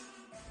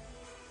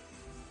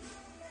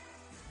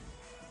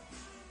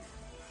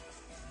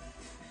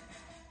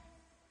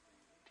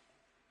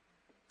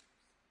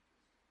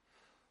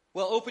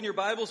Well, open your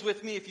Bibles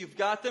with me if you've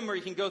got them, or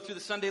you can go through the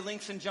Sunday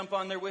links and jump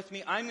on there with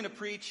me. I'm going to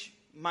preach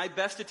my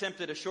best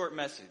attempt at a short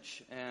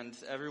message, and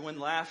everyone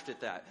laughed at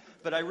that.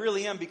 But I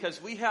really am,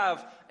 because we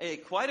have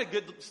quite a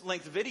good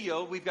length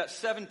video. We've got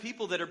 7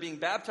 people that are being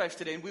baptized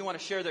today, and we want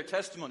to share their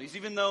testimonies.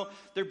 Even though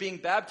they're being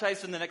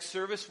baptized in the next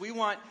service, we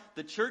want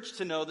the church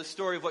to know the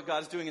story of what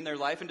God's doing in their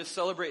life and to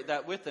celebrate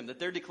that with them, that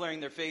they're declaring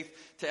their faith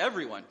to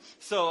everyone.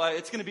 So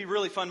it's going to be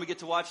really fun. We get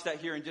to watch that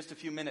here in just a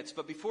few minutes.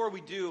 But before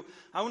we do,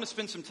 I want to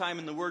spend some time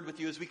in the Word with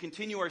you as we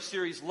continue our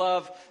series,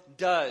 Love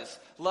Does.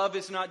 Love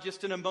is not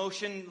just an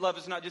emotion. Love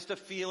is not just a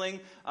feeling.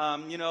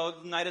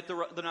 Night at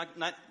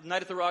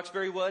the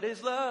Roxbury, what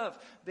is love?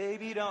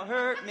 Baby, don't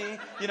hurt me.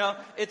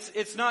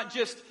 It's not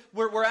just,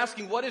 we're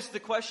asking, what is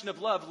the question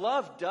of love?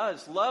 Love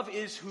does. Love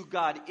is who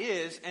God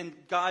is, and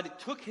God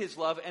took His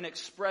love and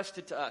expressed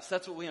it to us.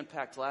 That's what we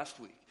unpacked last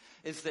week,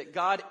 is that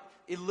God,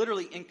 it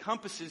literally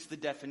encompasses the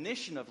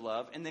definition of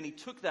love, and then He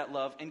took that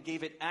love and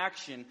gave it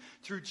action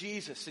through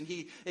Jesus, and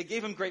it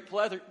gave Him great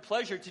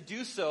pleasure to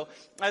do so.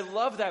 I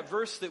love that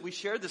verse that we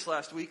shared this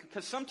last week,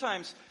 because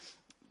sometimes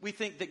we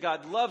think that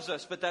God loves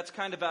us, but that's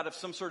kind of out of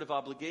some sort of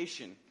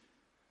obligation.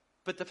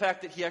 But the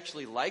fact that He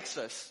actually likes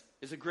us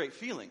is a great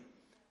feeling.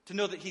 To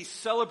know that He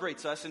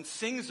celebrates us and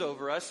sings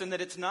over us, and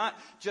that it's not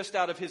just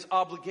out of His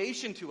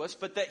obligation to us,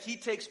 but that He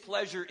takes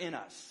pleasure in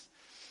us.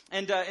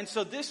 And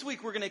so this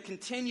week we're going to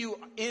continue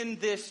in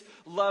this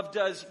love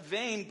does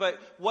vein, but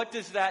what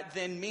does that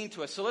then mean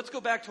to us? So let's go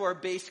back to our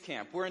base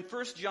camp. We're in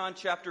 1 John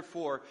chapter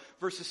 4,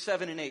 verses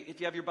 7 and 8. If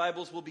you have your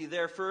Bibles, we'll be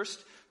there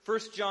first. 1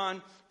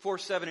 John 4,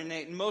 7 and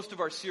 8. And most of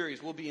our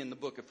series will be in the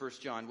book of 1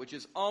 John, which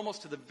is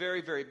almost to the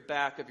very, very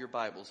back of your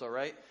Bibles, all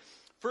right?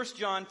 1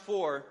 John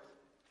 4,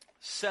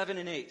 7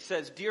 and 8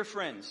 says, "Dear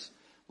friends,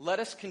 let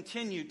us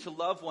continue to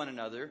love one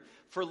another,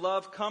 for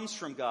love comes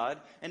from God,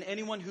 and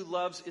anyone who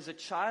loves is a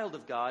child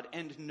of God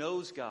and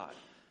knows God.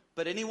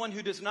 But anyone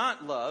who does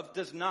not love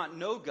does not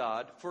know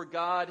God, for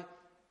God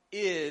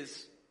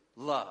is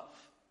love."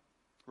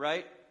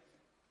 Right?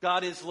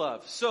 God is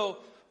love. So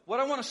what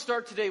I want to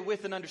start today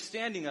with an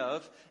understanding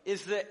of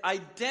is that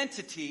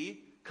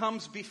identity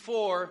comes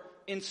before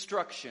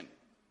instruction.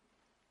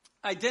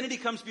 Identity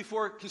comes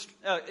before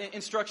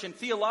instruction.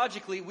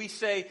 Theologically, we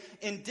say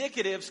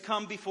indicatives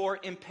come before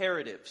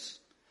imperatives.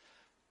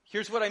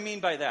 Here's what I mean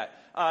by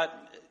that.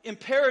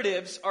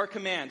 Imperatives are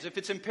commands. If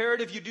it's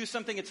imperative you do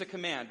something, it's a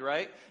command,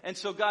 right? And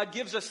so God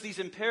gives us these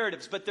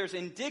imperatives, but there's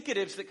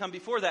indicatives that come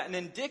before that. An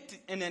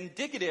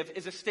indicative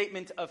is a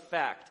statement of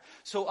fact.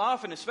 So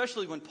often,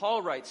 especially when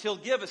Paul writes, he'll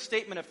give a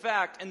statement of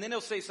fact, and then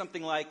he'll say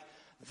something like,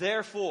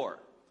 "Therefore,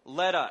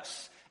 let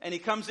us." And he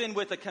comes in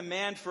with a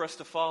command for us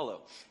to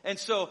follow. And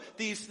so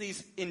these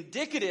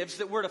indicatives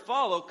that we're to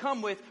follow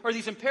come with, or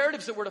these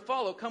imperatives that we're to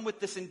follow come with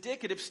this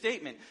indicative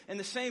statement. In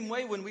the same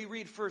way, when we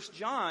read 1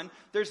 John,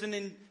 there's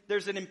an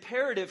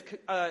imperative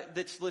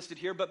that's listed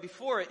here, but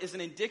before it is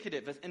an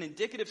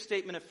indicative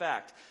statement of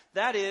fact.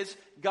 That is,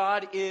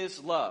 God is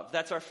love.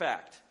 That's our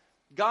fact.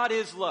 God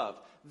is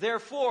love.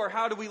 Therefore,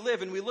 how do we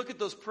live? And we look at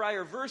those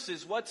prior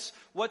verses. What's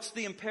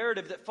the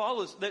imperative that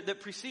follows,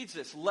 that precedes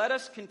this? Let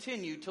us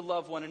continue to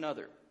love one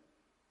another.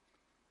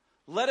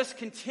 Let us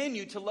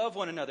continue to love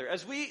one another.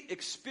 As we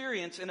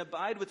experience and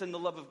abide within the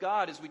love of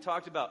God, as we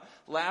talked about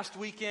last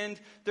weekend,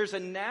 there's a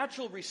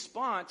natural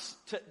response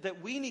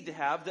that we need to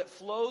have that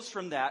flows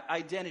from that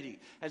identity.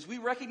 As we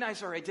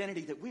recognize our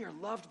identity, that we are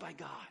loved by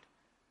God,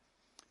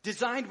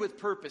 designed with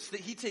purpose, that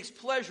He takes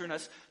pleasure in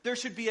us, there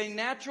should be a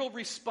natural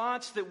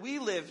response that we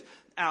live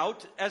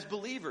out as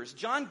believers.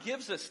 John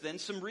gives us then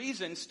some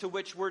reasons to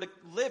which we're to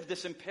live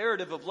this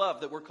imperative of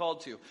love that we're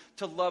called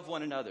to love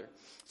one another.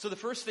 So the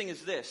first thing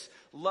is this: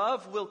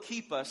 love will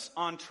keep us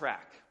on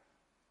track.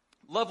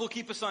 Love will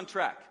keep us on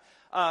track.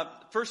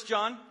 1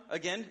 John,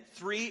 again,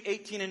 3,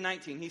 18 and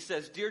 19, he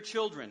says, "Dear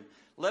children,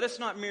 let us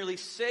not merely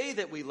say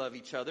that we love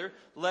each other,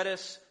 let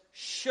us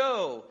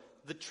show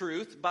the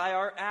truth by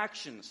our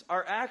actions.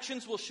 Our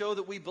actions will show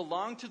that we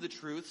belong to the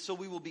truth, so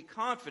we will be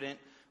confident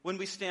when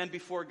we stand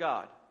before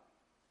God."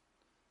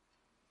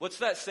 What's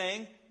that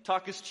saying?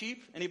 Talk is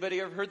cheap. Anybody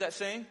ever heard that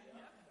saying?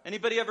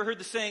 Anybody ever heard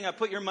the saying,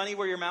 put your money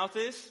where your mouth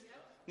is?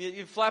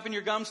 You're flapping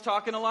your gums,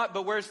 talking a lot,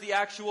 but where's the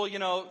actual,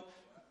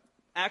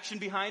 action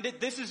behind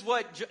it? This is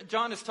what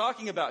John is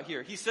talking about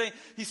here. He's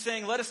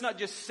saying, let us not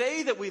just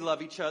say that we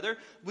love each other.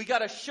 We got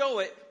to show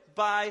it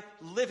by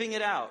living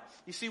it out.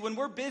 You see, when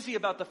we're busy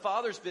about the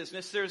Father's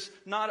business, there's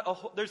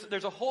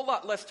a whole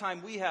lot less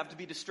time we have to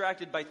be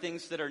distracted by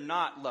things that are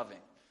not loving.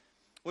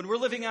 When we're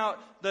living out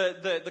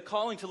the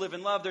calling to live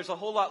in love, there's a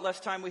whole lot less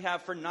time we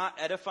have for not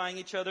edifying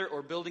each other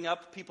or building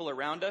up people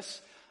around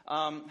us.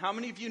 How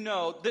many of you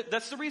know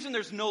that's the reason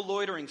there's no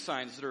loitering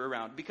signs that are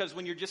around? Because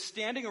when you're just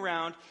standing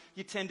around,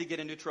 you tend to get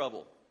into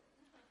trouble.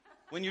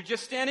 When you're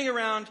just standing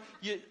around,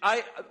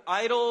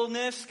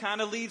 idleness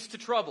kind of leads to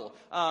trouble.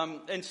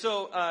 And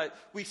so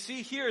we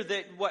see here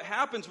that what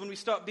happens when we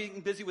stop being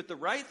busy with the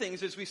right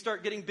things is we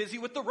start getting busy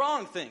with the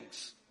wrong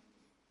things.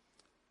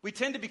 We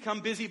tend to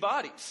become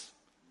busybodies.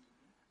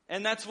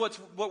 And that's what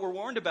we're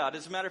warned about.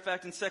 As a matter of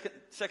fact, in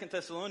 2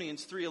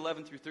 Thessalonians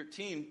 3:11 through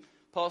 13,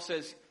 Paul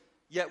says,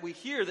 "Yet we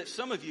hear that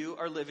some of you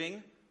are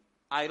living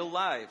idle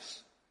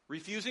lives,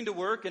 refusing to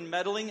work and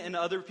meddling in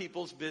other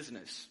people's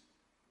business.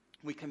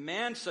 We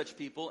command such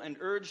people and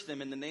urge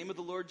them in the name of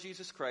the Lord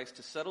Jesus Christ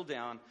to settle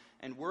down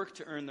and work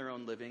to earn their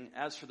own living.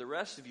 As for the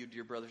rest of you,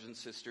 dear brothers and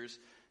sisters,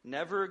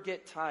 never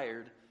get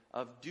tired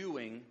of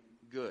doing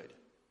good."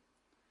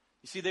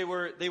 You see, they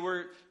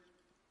were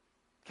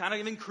kind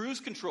of in cruise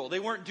control. They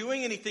weren't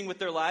doing anything with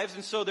their lives,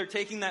 and so they're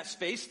taking that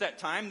space, that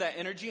time, that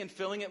energy, and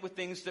filling it with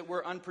things that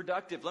were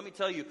unproductive. Let me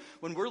tell you,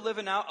 when we're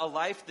living out a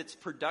life that's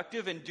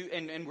productive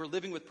and we're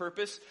living with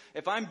purpose,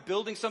 if I'm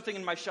building something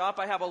in my shop,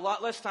 I have a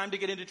lot less time to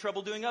get into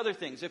trouble doing other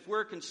things. If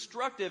we're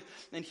constructive,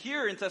 and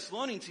here in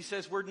Thessalonians, he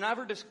says we're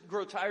never to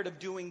grow tired of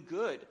doing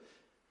good.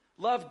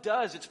 Love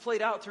does. It's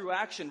played out through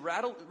action.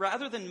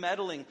 Rather than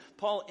meddling,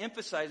 Paul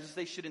emphasizes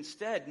they should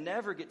instead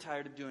never get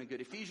tired of doing good.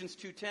 Ephesians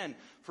 2:10,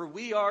 "For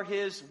we are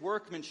his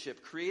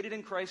workmanship, created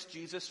in Christ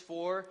Jesus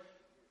for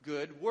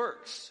good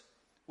works,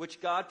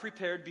 which God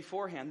prepared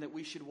beforehand that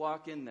we should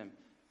walk in them."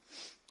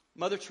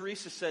 Mother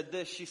Teresa said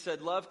this. She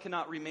said, "Love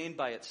cannot remain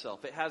by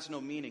itself. It has no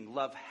meaning.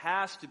 Love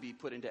has to be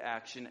put into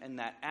action, and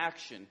that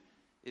action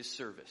is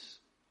service."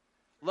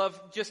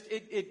 Love just,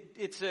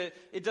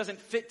 it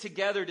doesn't fit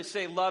together to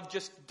say love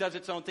just does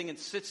its own thing and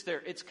sits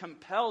there. It's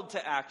compelled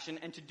to action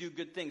and to do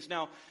good things.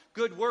 Now,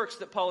 good works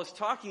that Paul is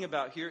talking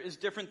about here is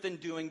different than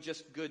doing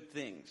just good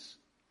things.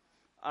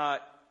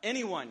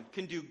 Anyone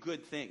can do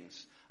good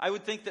things. I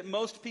would think that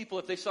most people,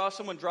 if they saw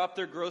someone drop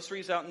their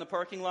groceries out in the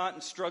parking lot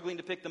and struggling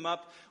to pick them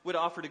up, would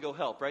offer to go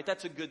help, right?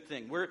 That's a good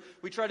thing.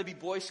 We try to be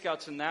Boy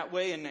Scouts in that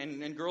way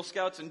and Girl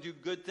Scouts and do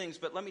good things.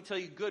 But let me tell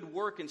you, good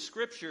work in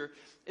Scripture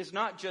is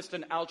not just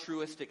an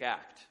altruistic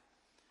act.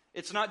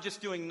 It's not just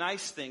doing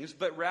nice things,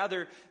 but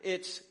rather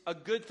it's a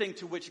good thing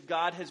to which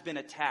God has been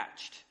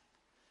attached.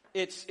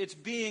 It's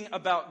being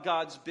about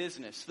God's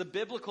business. The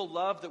biblical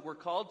love that we're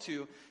called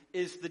to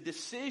is the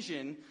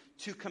decision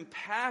to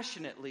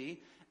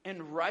compassionately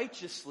and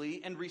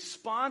righteously and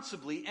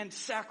responsibly and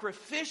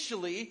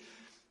sacrificially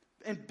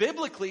and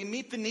biblically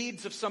meet the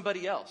needs of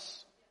somebody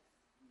else.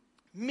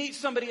 Meet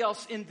somebody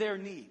else in their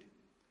need.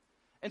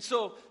 And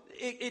so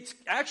it's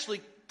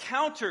actually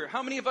counter.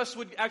 How many of us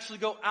would actually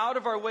go out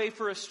of our way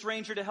for a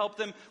stranger to help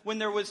them when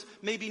there was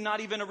maybe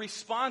not even a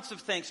response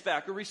of thanks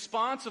back, a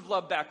response of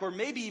love back, or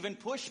maybe even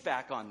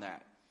pushback on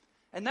that?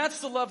 And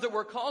that's the love that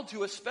we're called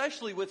to,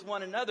 especially with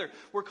one another.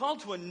 We're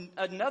called to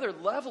another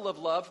level of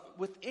love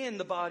within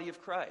the body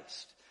of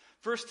Christ.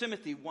 1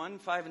 Timothy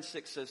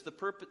 1:5-6 says,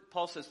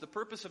 Paul says, "The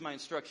purpose of my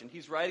instruction,"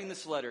 he's writing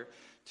this letter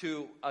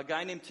to a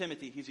guy named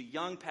Timothy. He's a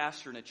young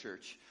pastor in a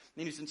church.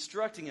 And he's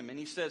instructing him. And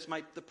he says,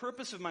 "The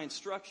purpose of my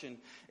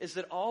instruction is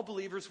that all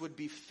believers would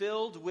be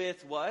filled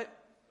with" what?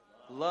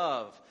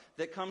 Love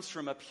that comes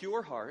from a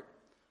pure heart,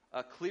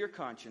 a clear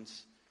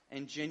conscience,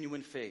 and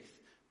genuine faith.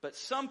 But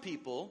some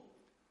people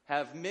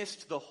have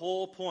missed the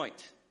whole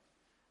point.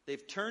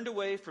 They've turned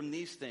away from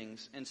these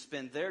things and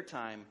spend their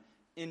time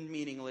in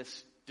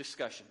meaningless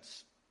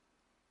discussions.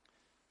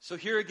 So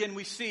here again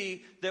we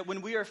see that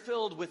when we are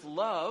filled with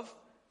love,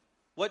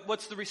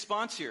 what's the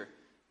response here?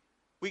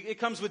 It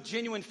comes with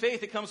genuine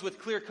faith. It comes with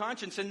clear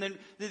conscience. And then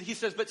he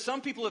says, but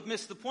some people have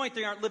missed the point.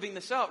 They aren't living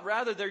this out.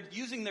 Rather, they're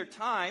using their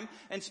time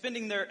and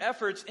spending their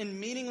efforts in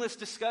meaningless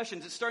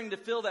discussions. It's starting to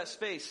fill that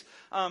space.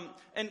 And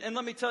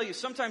let me tell you,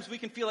 sometimes we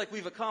can feel like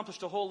we've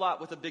accomplished a whole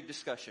lot with a big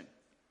discussion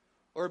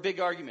or a big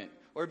argument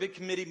or a big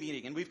committee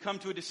meeting. And we've come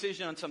to a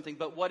decision on something.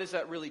 But what has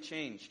that really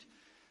changed?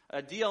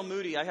 D.L.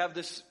 Moody, I have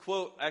this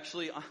quote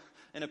actually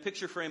in a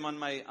picture frame on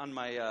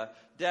my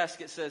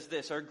desk. It says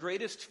this: "Our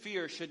greatest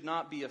fear should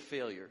not be a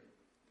failure.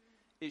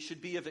 It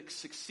should be of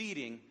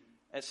succeeding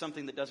at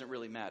something that doesn't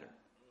really matter."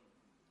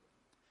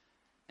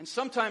 And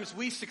sometimes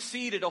we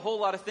succeed at a whole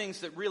lot of things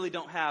that really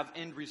don't have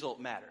end result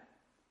matter.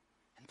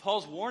 And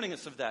Paul's warning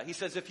us of that. He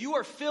says, if you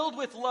are filled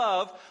with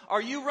love, are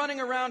you running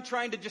around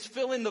trying to just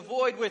fill in the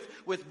void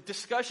with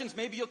discussions?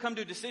 Maybe you'll come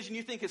to a decision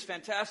you think is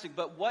fantastic,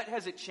 but what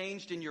has it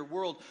changed in your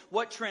world?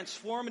 What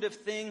transformative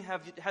thing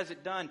has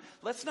it done?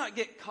 Let's not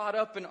get caught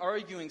up in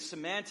arguing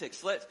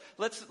semantics.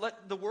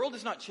 The world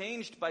is not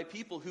changed by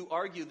people who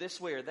argue this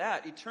way or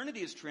that.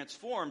 Eternity is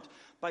transformed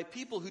by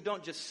people who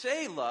don't just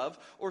say love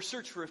or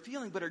search for a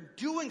feeling, but are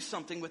doing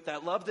something with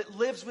that love that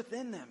lives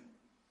within them.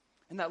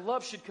 And that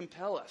love should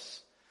compel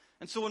us.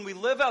 And so when we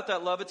live out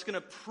that love, it's going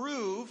to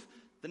prove,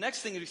 the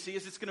next thing that we see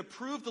is it's going to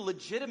prove the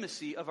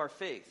legitimacy of our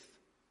faith.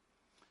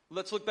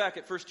 Let's look back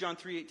at 1 John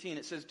 3:18.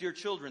 It says, "Dear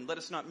children, let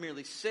us not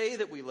merely say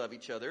that we love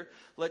each other.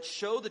 Let's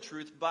show the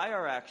truth by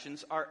our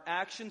actions. Our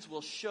actions will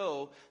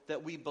show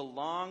that we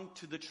belong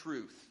to the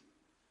truth.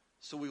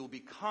 So we will be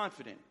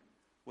confident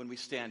when we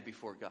stand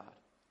before God."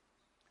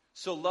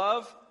 So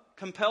love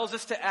compels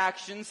us to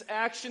actions.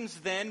 Actions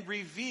then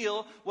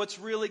reveal what's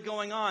really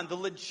going on, the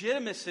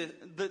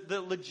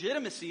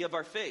legitimacy of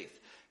our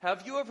faith.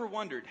 Have you ever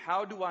wondered,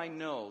 how do I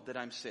know that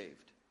I'm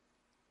saved?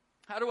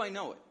 How do I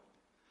know it?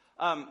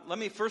 Let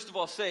me first of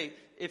all say,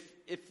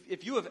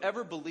 if you have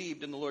ever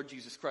believed in the Lord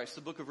Jesus Christ,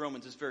 the book of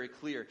Romans is very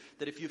clear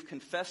that if you've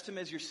confessed him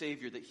as your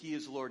Savior, that he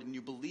is Lord, and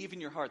you believe in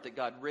your heart that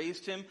God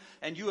raised him,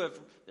 and you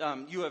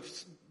have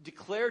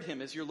declared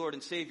him as your Lord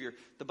and Savior,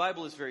 the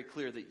Bible is very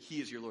clear that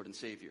he is your Lord and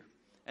Savior,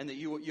 and that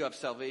you have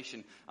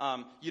salvation.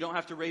 You don't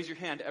have to raise your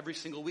hand every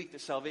single week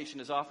that salvation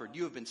is offered.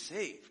 You have been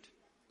saved.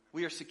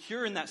 We are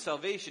secure in that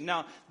salvation.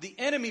 Now, the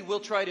enemy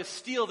will try to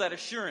steal that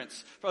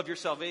assurance of your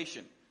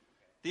salvation.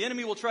 The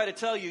enemy will try to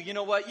tell you, you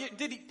know what,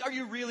 are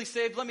you really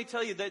saved? Let me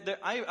tell you that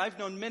I've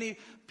known many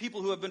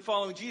people who have been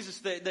following Jesus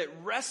that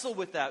wrestle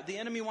with that. The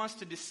enemy wants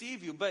to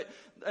deceive you. But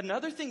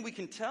another thing we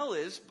can tell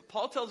is,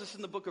 Paul tells us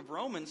in the book of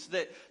Romans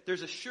that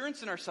there's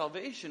assurance in our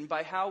salvation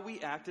by how we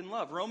act in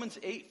love. Romans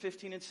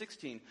 8:15 and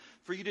 16.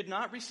 For you did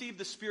not receive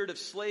the spirit of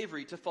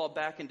slavery to fall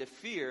back into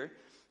fear,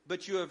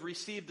 but you have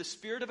received the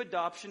spirit of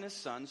adoption as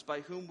sons,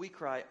 by whom we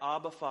cry,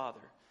 Abba, Father.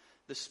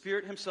 The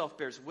Spirit himself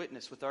bears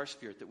witness with our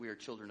spirit that we are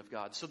children of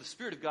God. So the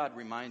Spirit of God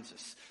reminds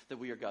us that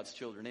we are God's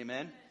children.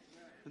 Amen?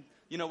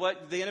 You know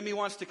what? The enemy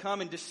wants to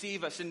come and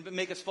deceive us and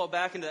make us fall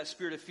back into that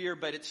spirit of fear,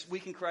 but we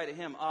can cry to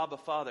him, Abba,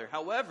 Father.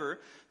 However,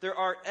 there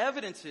are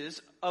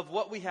evidences of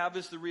what we have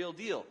is the real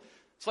deal.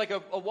 It's like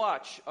a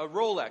watch, a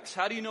Rolex.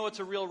 How do you know it's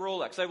a real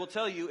Rolex? I will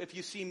tell you, if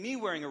you see me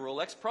wearing a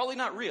Rolex, probably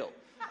not real.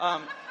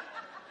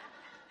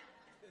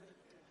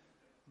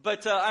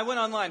 But I went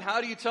online.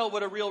 How do you tell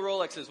what a real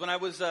Rolex is? When I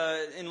was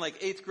in like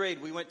 8th grade,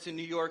 we went to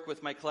New York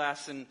with my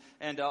class,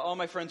 and all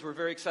my friends were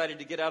very excited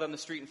to get out on the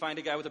street and find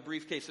a guy with a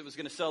briefcase that was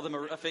going to sell them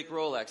a fake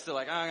Rolex. They're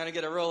like, I'm going to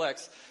get a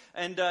Rolex.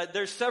 And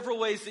there's several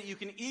ways that you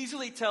can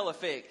easily tell a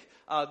fake.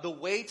 The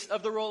weight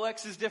of the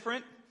Rolex is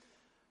different.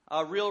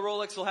 Real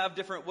Rolex will have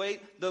different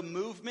weight. The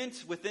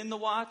movement within the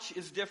watch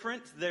is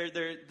different.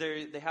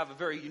 They have a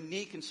very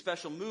unique and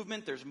special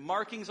movement. There's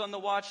markings on the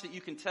watch that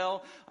you can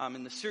tell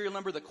in the serial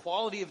number, the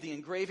quality of the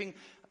engraving.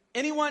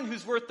 Anyone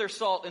who's worth their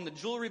salt in the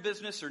jewelry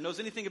business or knows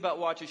anything about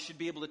watches should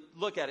be able to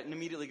look at it and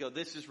immediately go,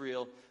 this is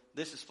real,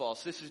 this is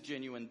false, this is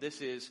genuine,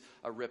 this is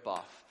a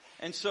ripoff.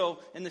 And so,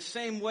 in the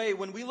same way,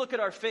 when we look at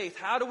our faith,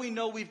 how do we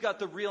know we've got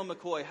the real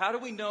McCoy? How do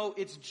we know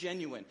it's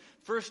genuine?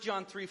 1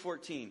 John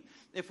 3:14.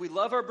 If we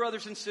love our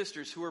brothers and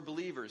sisters who are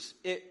believers,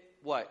 it,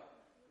 what?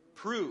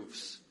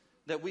 Proves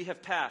that we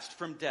have passed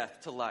from death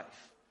to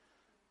life.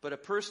 But a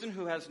person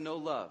who has no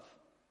love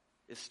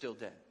is still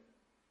dead.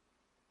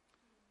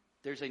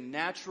 There's a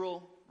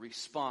natural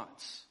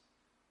response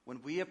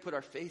when we have put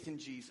our faith in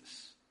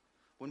Jesus.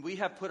 When we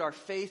have put our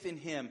faith in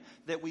him,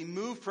 that we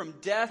move from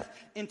death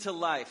into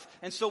life.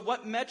 And so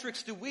what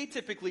metrics do we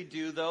typically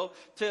do, though,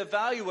 to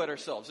evaluate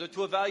ourselves, or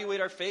to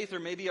evaluate our faith, or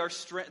maybe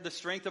the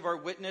strength of our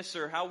witness,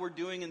 or how we're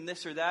doing in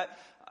this or that?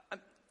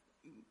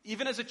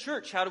 Even as a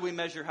church, how do we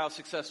measure how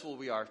successful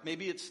we are?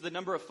 Maybe it's the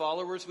number of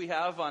followers we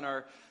have on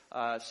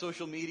our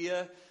social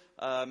media.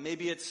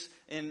 Maybe it's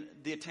in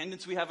the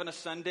attendance we have on a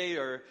Sunday,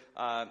 or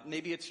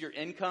maybe it's your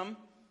income.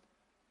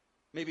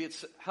 Maybe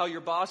it's how your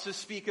bosses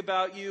speak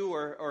about you,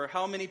 or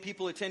how many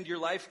people attend your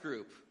life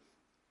group.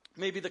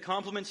 Maybe the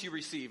compliments you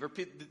receive, or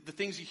the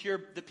things you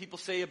hear that people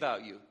say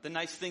about you, the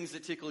nice things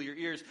that tickle your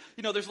ears.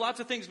 You know, there's lots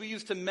of things we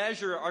use to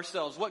measure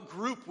ourselves, what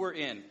group we're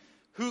in,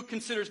 who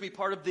considers me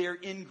part of their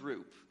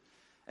in-group.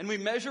 And we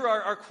measure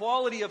our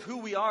quality of who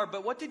we are,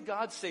 but what did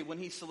God say when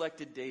he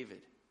selected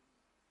David?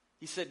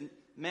 He said,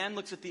 man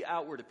looks at the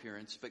outward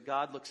appearance, but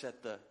God looks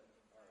at the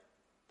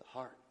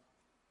heart.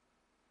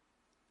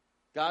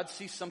 God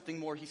sees something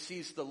more. He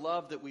sees the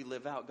love that we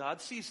live out. God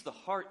sees the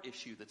heart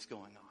issue that's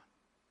going on.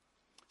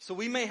 So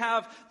we may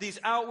have these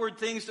outward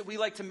things that we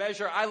like to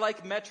measure. I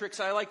like metrics.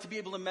 I like to be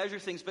able to measure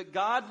things. But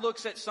God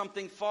looks at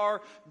something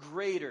far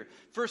greater.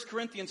 1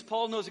 Corinthians,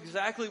 Paul knows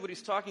exactly what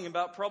he's talking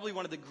about. Probably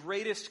one of the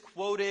greatest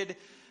quoted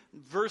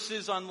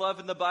verses on love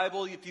in the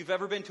Bible. If you've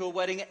ever been to a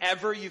wedding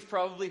ever, you've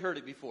probably heard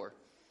it before.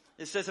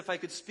 It says, if I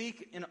could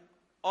speak in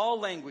all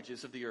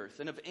languages of the earth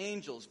and of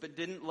angels, but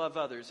didn't love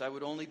others, I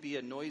would only be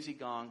a noisy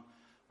gong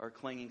or a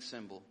clanging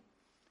cymbal.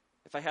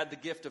 If I had the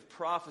gift of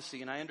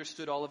prophecy and I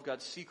understood all of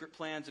God's secret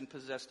plans and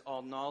possessed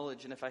all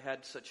knowledge, and if I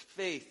had such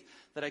faith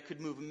that I could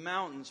move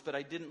mountains, but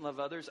I didn't love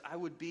others, I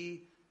would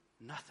be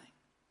nothing.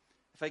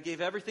 If I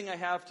gave everything I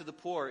have to the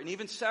poor and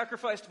even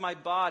sacrificed my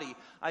body,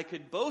 I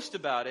could boast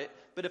about it,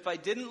 but if I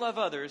didn't love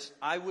others,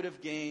 I would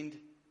have gained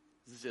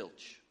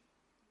zilch.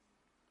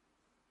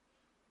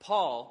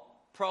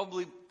 Paul,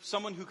 probably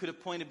someone who could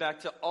have pointed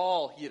back to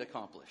all he had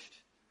accomplished.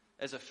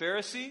 As a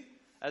Pharisee,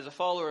 as a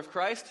follower of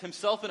Christ,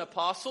 himself an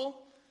apostle,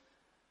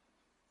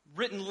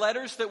 written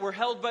letters that were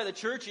held by the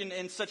church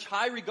in such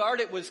high regard,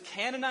 it was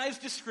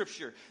canonized as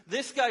Scripture.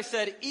 This guy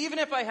said, even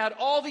if I had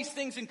all these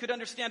things and could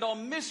understand all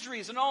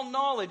mysteries and all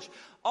knowledge,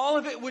 all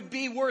of it would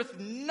be worth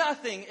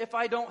nothing if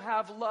I don't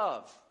have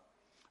love.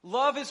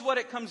 Love is what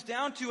it comes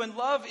down to, and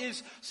love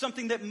is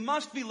something that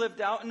must be lived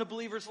out in a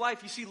believer's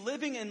life. You see,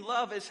 living in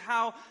love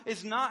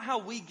is not how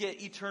we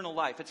get eternal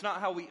life. It's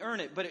not how we earn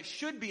it, but it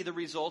should be the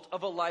result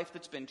of a life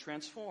that's been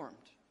transformed.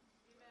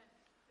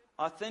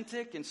 Amen.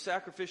 Authentic and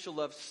sacrificial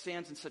love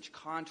stands in such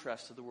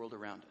contrast to the world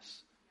around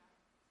us.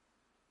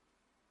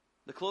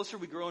 The closer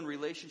we grow in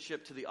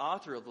relationship to the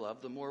author of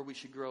love, the more we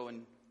should grow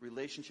in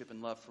relationship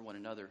and love for one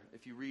another.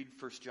 If you read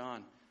 1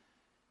 John,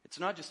 it's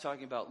not just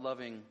talking about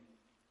loving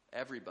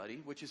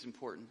everybody, which is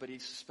important, but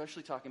he's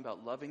especially talking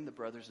about loving the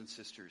brothers and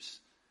sisters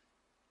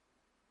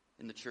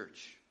in the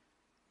church.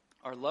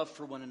 Our love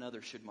for one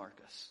another should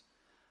mark us.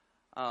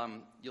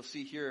 You'll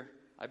see here,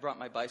 I brought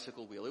my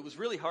bicycle wheel. It was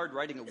really hard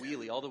riding a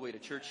wheelie all the way to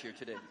church here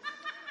today.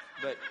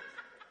 But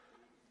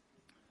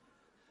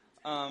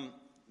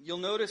you'll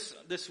notice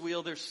this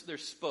wheel, there's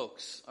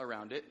spokes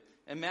around it.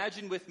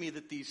 Imagine with me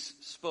that these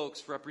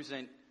spokes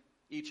represent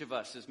each of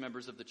us as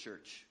members of the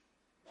church.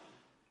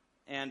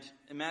 And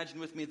imagine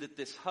with me that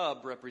this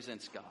hub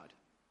represents God.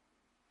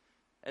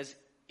 As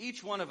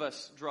each one of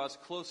us draws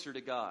closer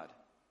to God,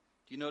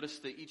 do you notice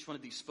that each one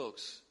of these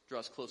spokes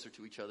draws closer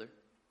to each other?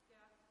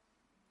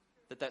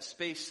 Yeah. That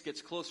space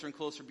gets closer and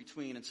closer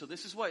between. And so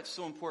this is why it's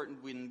so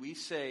important when we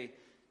say,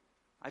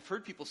 I've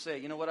heard people say,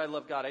 you know what, I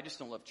love God, I just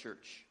don't love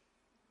church.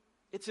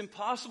 It's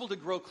impossible to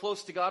grow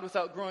close to God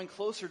without growing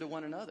closer to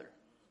one another.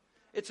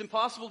 It's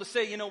impossible to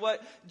say, you know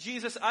what,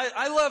 Jesus,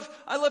 I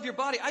love your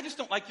body. I just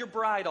don't like your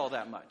bride all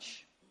that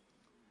much.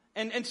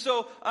 And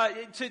so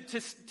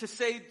to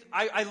say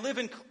I live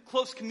in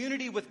close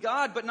community with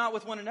God but not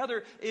with one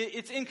another,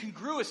 it's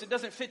incongruous. It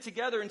doesn't fit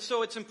together. And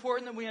so it's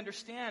important that we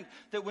understand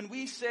that when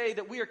we say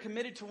that we are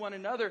committed to one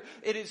another,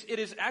 it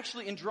is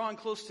actually in drawing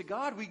close to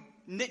God, we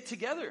knit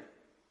together.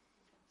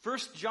 1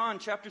 John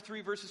chapter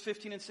 3, verses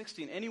 15 and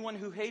 16. Anyone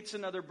who hates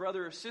another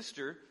brother or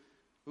sister,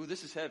 ooh,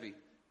 this is heavy,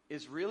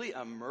 is really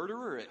a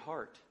murderer at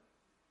heart.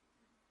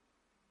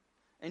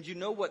 And you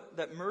know what?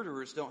 That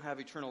murderers don't have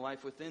eternal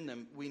life within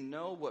them. We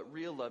know what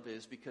real love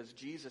is because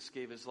Jesus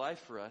gave his life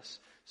for us.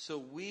 So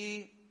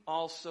we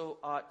also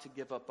ought to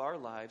give up our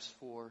lives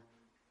for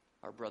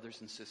our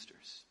brothers and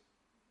sisters.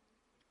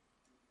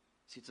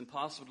 See, it's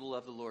impossible to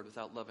love the Lord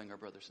without loving our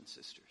brothers and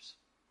sisters.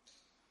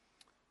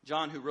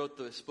 John, who wrote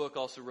this book,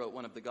 also wrote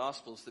one of the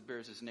Gospels that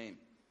bears his name.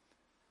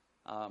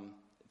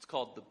 It's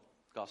called the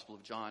Gospel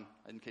of John,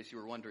 in case you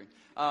were wondering.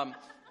 And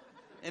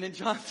in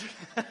John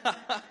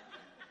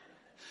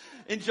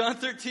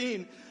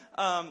 13,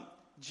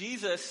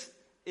 Jesus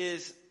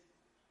is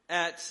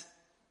at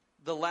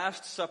the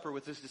Last Supper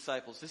with his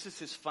disciples. This is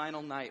his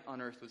final night on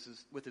earth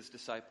with his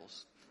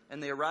disciples.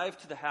 And they arrive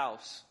to the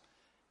house,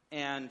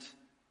 and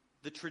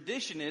the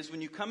tradition is when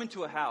you come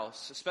into a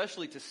house,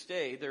 especially to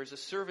stay, there's a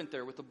servant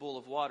there with a bowl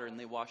of water, and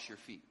they wash your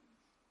feet.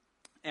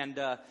 And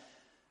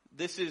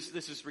this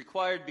is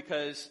required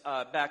because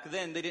back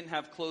then they didn't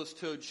have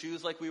closed-toed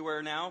shoes like we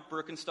wear now.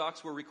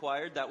 Birkenstocks were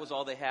required. That was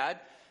all they had.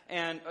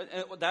 And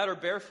that or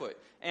barefoot.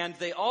 And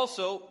they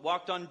also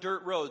walked on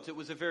dirt roads. It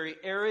was a very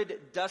arid,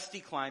 dusty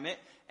climate.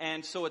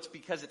 And so it's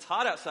because it's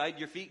hot outside,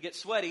 your feet get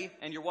sweaty,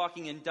 and you're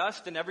walking in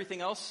dust and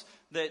everything else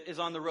that is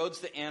on the roads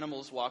that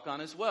animals walk on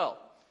as well.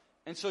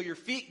 And so your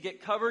feet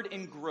get covered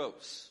in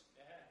gross.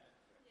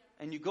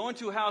 And you go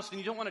into a house and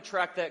you don't want to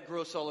track that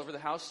gross all over the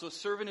house, so a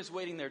servant is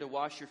waiting there to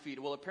wash your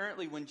feet. Well,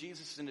 apparently when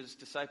Jesus and his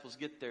disciples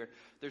get there,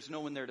 there's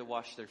no one there to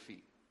wash their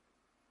feet.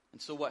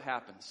 And so what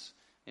happens?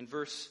 In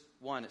verse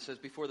 1, it says,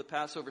 before the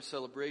Passover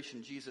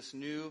celebration, Jesus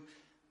knew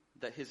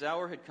that his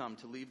hour had come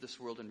to leave this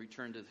world and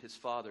return to his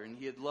Father. And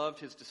he had loved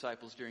his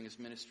disciples during his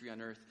ministry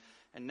on earth.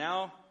 And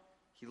now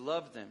he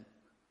loved them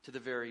to the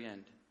very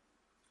end.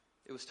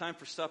 It was time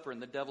for supper,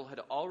 and the devil had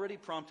already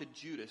prompted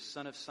Judas,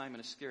 son of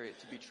Simon Iscariot,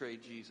 to betray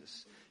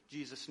Jesus.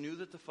 Jesus knew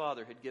that the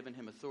Father had given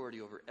him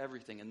authority over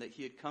everything, and that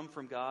he had come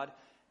from God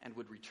and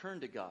would return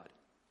to God.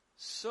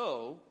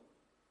 So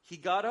he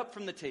got up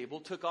from the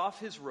table, took off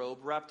his robe,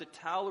 wrapped a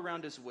towel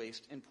around his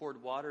waist, and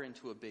poured water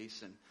into a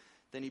basin.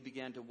 Then he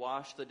began to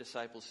wash the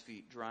disciples'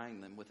 feet, drying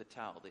them with a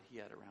towel that he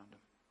had around him.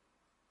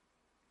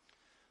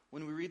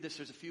 When we read this,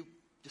 there's a few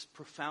just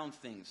profound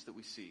things that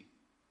we see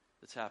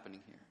that's happening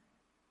here.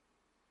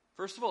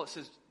 First of all,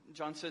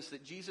 John says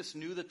that Jesus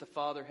knew that the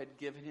Father had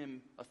given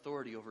him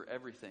authority over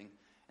everything,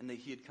 and that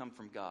he had come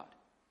from God.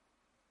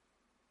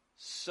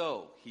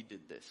 So he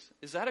did this.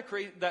 Is that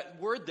that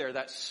word there,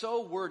 that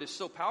so word is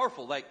so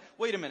powerful. Like,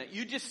 wait a minute,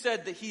 you just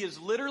said that he is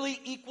literally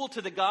equal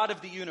to the God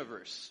of the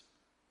universe.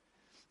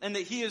 And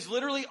that he is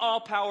literally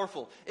all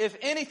powerful. If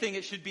anything,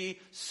 it should be,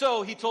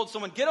 so he told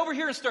someone, get over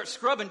here and start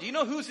scrubbing. Do you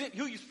know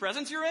whose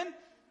presence you're in?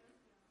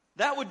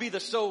 That would be the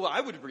so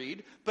I would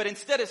read. But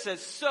instead it says,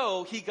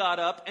 so he got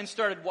up and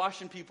started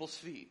washing people's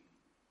feet.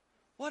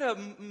 What a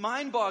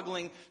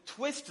mind-boggling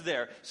twist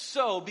there.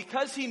 So,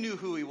 because he knew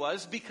who he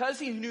was, because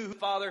he knew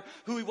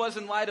who he was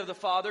in light of the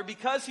Father,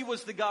 because he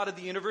was the God of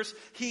the universe,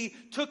 he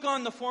took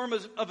on the form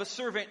of a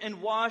servant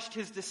and washed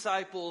his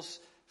disciples'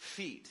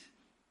 feet.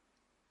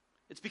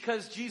 It's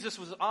because Jesus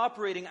was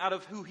operating out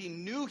of who he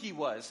knew he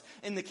was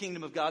in the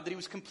kingdom of God that he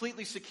was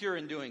completely secure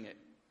in doing it.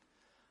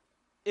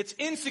 It's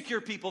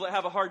insecure people that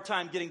have a hard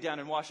time getting down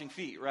and washing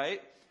feet,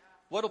 right?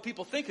 What will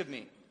people think of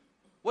me?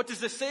 What does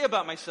this say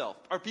about myself?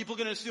 Are people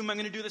going to assume I'm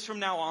going to do this from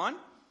now on?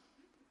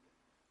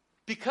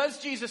 Because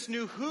Jesus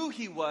knew who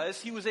he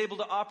was able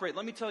to operate.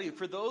 Let me tell you,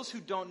 for those who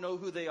don't know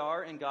who they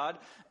are in God,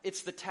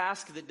 it's the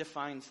task that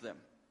defines them.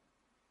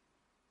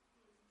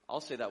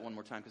 I'll say that one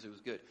more time because it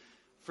was good.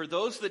 For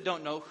those that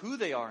don't know who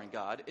they are in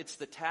God, it's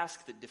the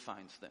task that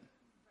defines them.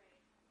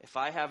 If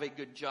I have a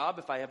good job,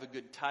 if I have a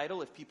good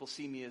title, if people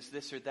see me as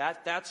this or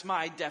that, that's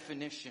my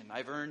definition.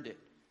 I've earned it.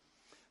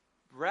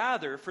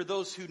 Rather, for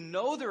those who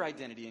know their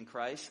identity in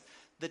Christ,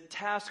 the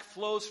task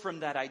flows from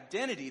that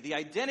identity. The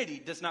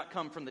identity does not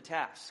come from the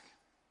task.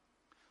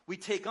 We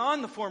take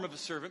on the form of a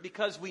servant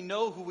because we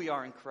know who we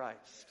are in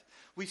Christ.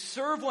 We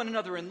serve one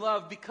another in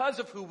love because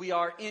of who we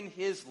are in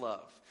His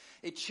love.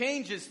 It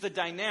changes the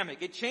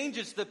dynamic. It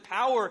changes the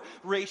power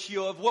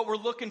ratio of what we're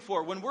looking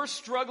for. When we're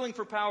struggling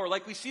for power,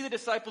 like we see the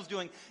disciples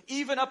doing,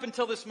 even up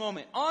until this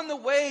moment, on the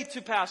way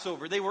to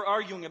Passover, they were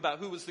arguing about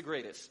who was the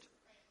greatest.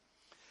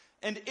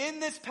 And in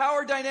this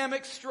power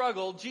dynamic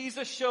struggle,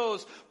 Jesus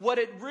shows what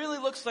it really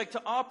looks like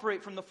to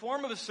operate from the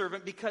form of a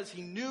servant because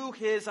He knew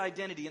His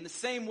identity. In the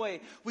same way,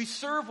 we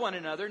serve one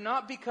another,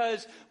 not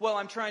because, well,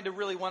 I'm trying to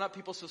really one up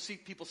people so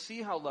people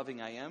see how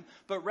loving I am,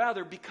 but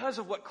rather because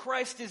of what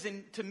Christ is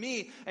to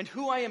me and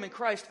who I am in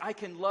Christ, I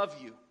can love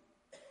you.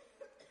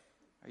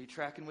 Are you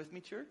tracking with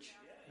me, church?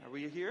 Are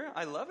we here?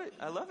 I love it.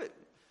 I love it.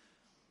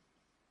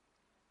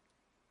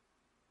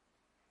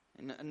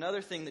 And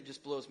another thing that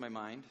just blows my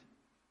mind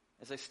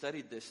as I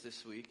studied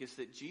this week, is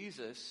that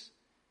Jesus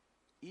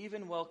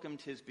even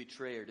welcomed His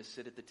betrayer to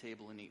sit at the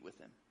table and eat with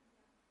Him.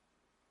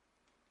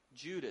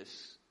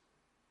 Judas,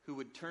 who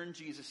would turn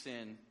Jesus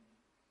in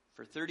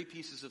for 30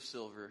 pieces of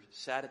silver,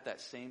 sat at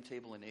that same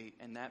table and ate,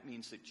 and that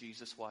means that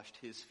Jesus washed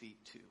his feet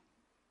too,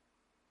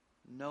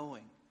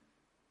 knowing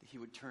that He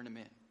would turn him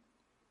in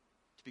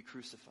to be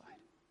crucified.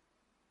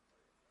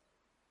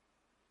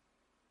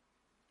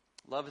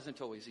 Love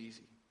isn't always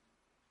easy.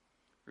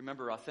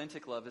 Remember,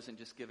 authentic love isn't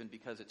just given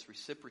because it's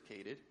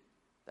reciprocated.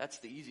 That's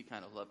the easy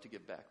kind of love to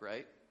give back,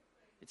 right?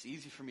 It's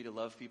easy for me to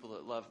love people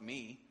that love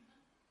me.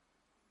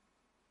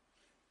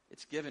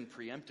 It's given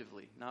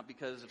preemptively, not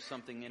because of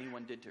something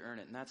anyone did to earn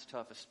it. And that's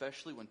tough,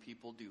 especially when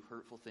people do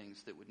hurtful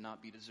things that would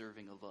not be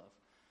deserving of love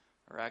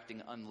or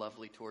acting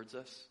unlovely towards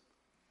us.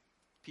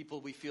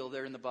 People we feel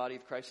they're in the body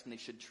of Christ and they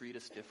should treat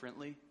us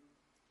differently.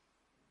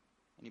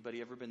 Anybody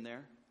ever been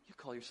there? You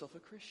call yourself a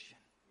Christian.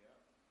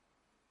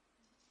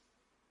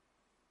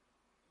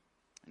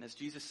 And as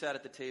Jesus sat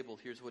at the table,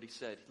 here's what He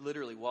said.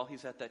 Literally, while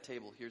He's at that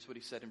table, here's what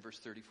He said in verse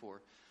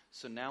 34.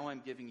 So now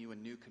I'm giving you a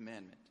new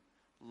commandment.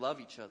 Love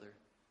each other,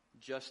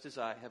 just as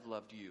I have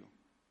loved you.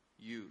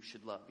 You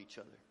should love each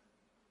other.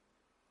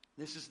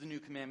 This is the new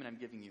commandment I'm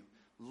giving you.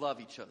 Love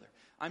each other.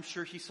 I'm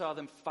sure He saw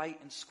them fight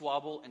and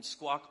squabble and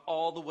squawk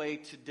all the way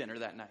to dinner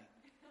that night.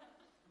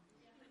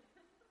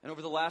 And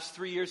over the last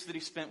 3 years that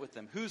He spent with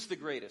them, who's the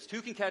greatest?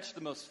 Who can catch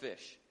the most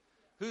fish?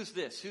 Who's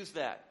this? Who's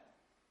that?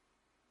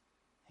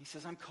 He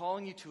says, I'm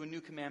calling you to a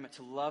new commandment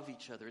to love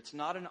each other. It's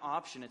not an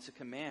option, it's a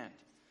command.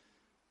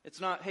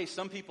 It's not, hey,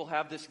 some people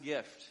have this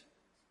gift.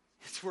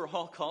 It's we're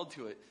all called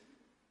to it.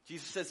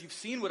 Jesus says, you've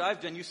seen what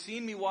I've done. You've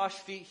seen me wash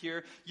feet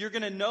here. You're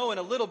going to know in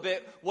a little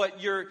bit what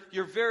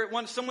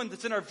someone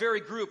that's in our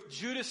very group,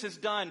 Judas, has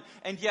done.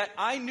 And yet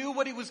I knew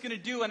what he was going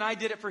to do and I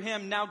did it for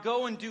him. Now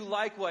go and do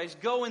likewise.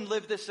 Go and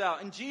live this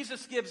out. And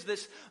Jesus gives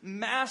this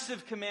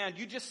massive command.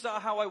 You just saw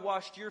how I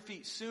washed your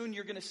feet. Soon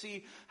you're going to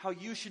see how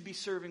you should be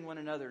serving one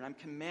another. And I'm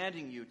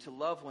commanding you to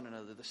love one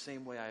another the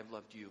same way I have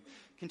loved you.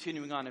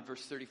 Continuing on in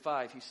verse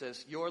 35, he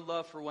says, your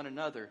love for one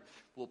another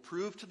will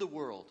prove to the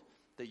world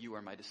that you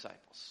are my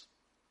disciples.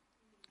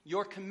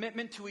 Your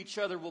commitment to each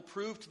other will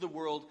prove to the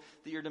world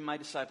that you're my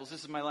disciples.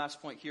 This is my last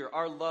point here.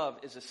 Our love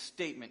is a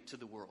statement to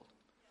the world.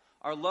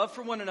 Our love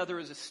for one another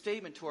is a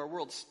statement to our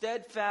world.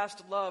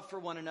 Steadfast love for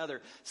one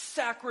another.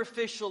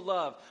 Sacrificial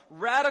love.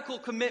 Radical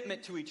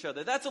commitment to each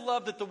other. That's a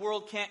love that the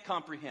world can't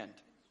comprehend.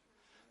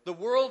 The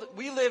world,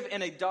 we live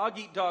in a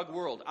dog-eat-dog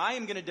world. I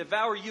am going to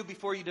devour you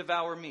before you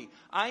devour me.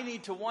 I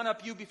need to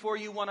one-up you before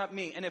you one-up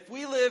me. And if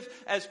we live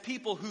as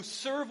people who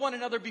serve one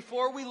another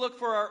before we look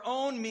for our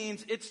own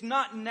means, it's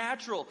not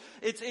natural.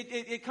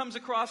 It comes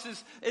across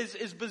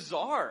as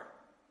bizarre.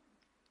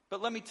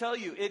 But let me tell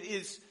you, it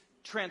is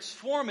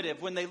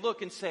transformative when they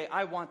look and say,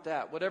 I want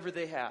that, whatever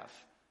they have.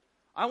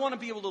 I want to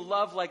be able to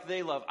love like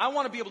they love. I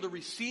want to be able to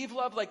receive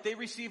love like they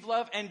receive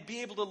love and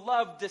be able to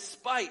love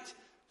despite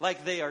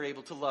like they are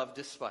able to love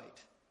despite.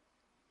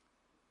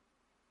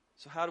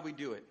 So how do we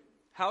do it?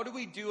 How do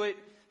we do it?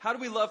 How do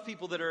we love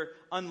people that are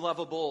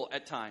unlovable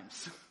at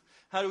times?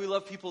 How do we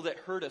love people that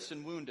hurt us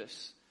and wound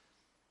us?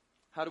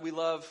 How do we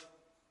love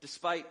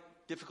despite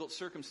difficult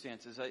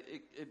circumstances?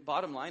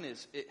 Bottom line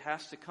is, it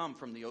has to come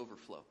from the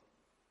overflow.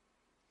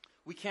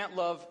 We can't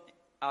love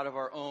out of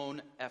our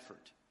own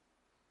effort.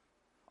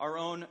 Our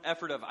own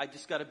effort of, I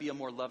just got to be a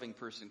more loving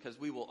person, because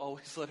we will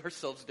always let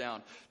ourselves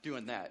down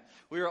doing that.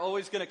 We are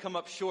always going to come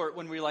up short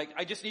when we're like,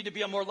 I just need to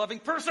be a more loving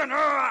person.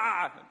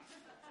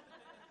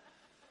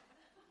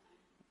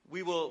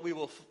 We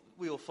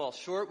will fall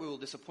short. We will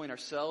disappoint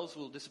ourselves.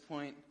 We will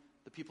disappoint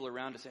the people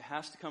around us. It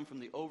has to come from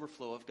the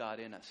overflow of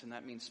God in us, and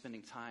that means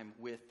spending time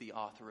with the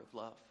author of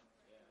love.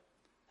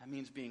 That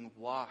means being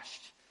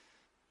washed,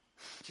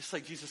 just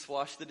like Jesus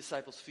washed the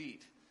disciples'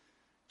 feet.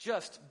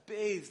 just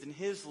bathed in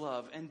his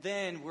love, and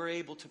then we're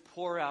able to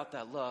pour out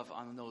that love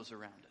on those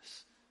around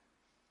us.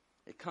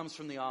 It comes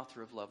from the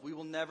author of love. We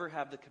will never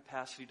have the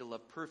capacity to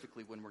love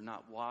perfectly when we're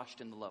not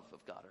washed in the love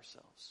of God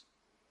ourselves.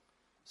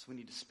 So we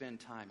need to spend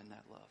time in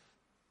that love.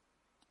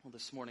 Well,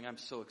 this morning I'm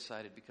so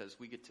excited because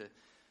we get to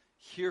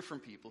hear from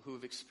people who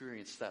have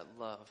experienced that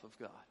love of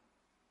God.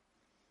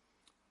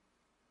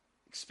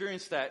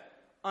 Experienced that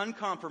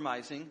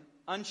uncompromising,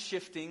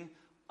 unshifting,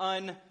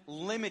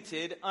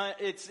 unlimited.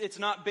 It's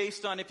not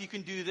based on if you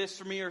can do this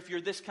for me or if you're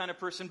this kind of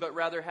person, but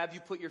rather have you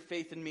put your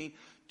faith in me?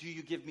 Do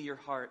you give me your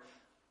heart?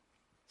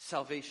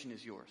 Salvation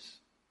is yours.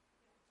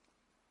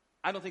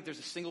 I don't think there's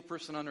a single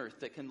person on earth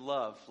that can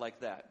love like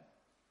that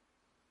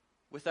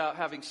without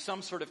having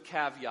some sort of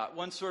caveat,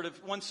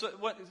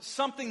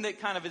 something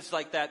that kind of is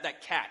like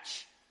that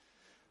catch.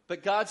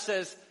 But God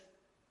says,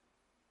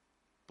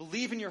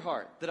 believe in your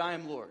heart that I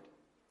am Lord.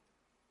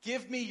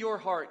 Give me your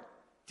heart.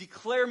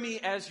 Declare me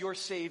as your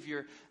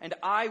Savior, and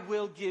I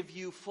will give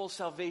you full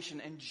salvation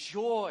and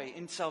joy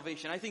in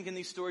salvation. I think in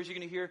these stories you're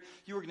going to hear,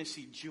 you are going to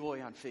see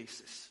joy on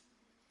faces.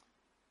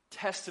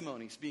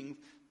 Testimonies being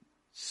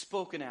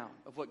spoken out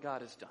of what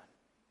God has done.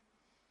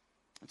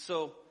 And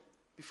so,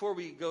 before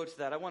we go to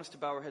that, I want us to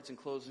bow our heads and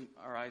close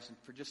our eyes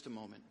for just a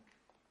moment.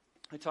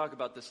 I talk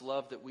about this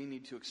love that we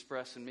need to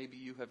express, and maybe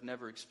you have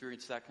never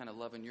experienced that kind of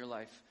love in your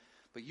life,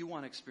 but you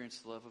want to experience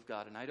the love of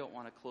God, and I don't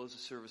want to close the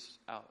service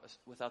out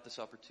without this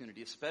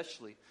opportunity,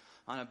 especially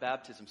on a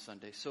baptism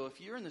Sunday. So if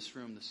you're in this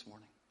room this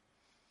morning,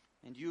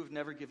 and you have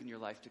never given your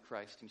life to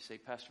Christ, and you say,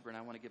 Pastor Brent,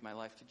 I want to give my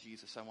life to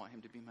Jesus. I want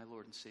him to be my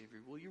Lord and Savior.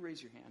 Will you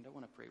raise your hand? I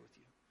want to pray with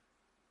you.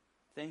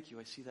 Thank you.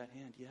 I see that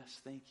hand. Yes,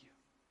 thank you.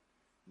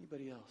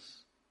 Anybody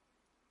else?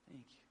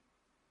 Thank you.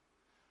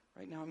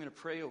 Right now I'm going to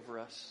pray over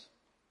us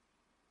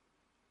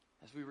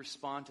as we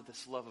respond to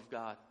this love of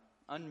God,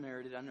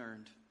 unmerited,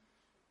 unearned,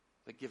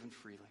 but given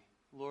freely.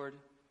 Lord,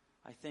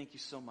 I thank you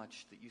so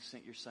much that you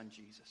sent your Son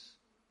Jesus.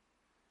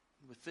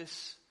 With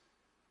this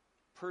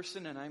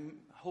person, and I'm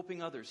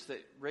hoping others that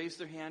raise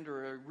their hand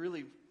or are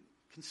really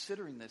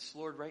considering this,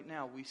 Lord, right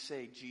now we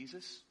say,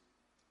 Jesus,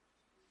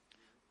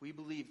 we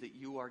believe that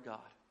you are God.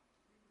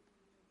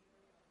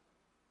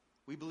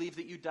 We believe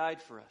that you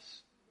died for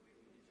us.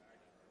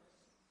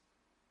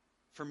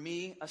 For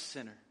me, a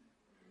sinner.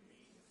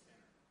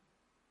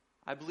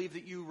 I believe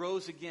that you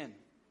rose again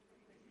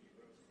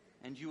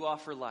and you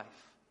offer life.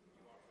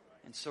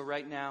 And so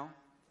right now,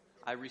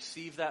 I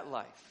receive that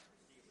life.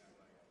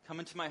 Come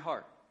into my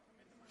heart.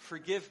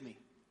 Forgive me.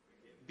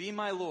 Be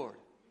my Lord.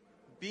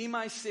 Be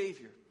my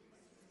Savior.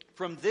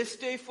 From this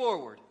day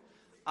forward,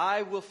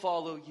 I will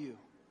follow you.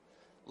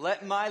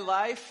 Let my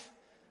life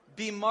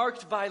be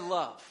marked by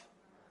love.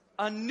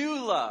 A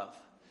new love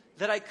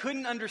that I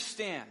couldn't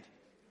understand,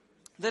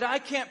 that I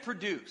can't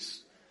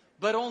produce,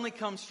 but only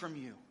comes from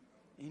you.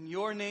 In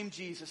your name,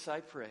 Jesus, I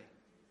pray.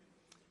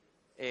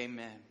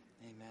 Amen.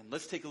 Amen.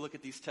 Let's take a look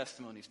at these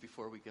testimonies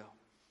before we go.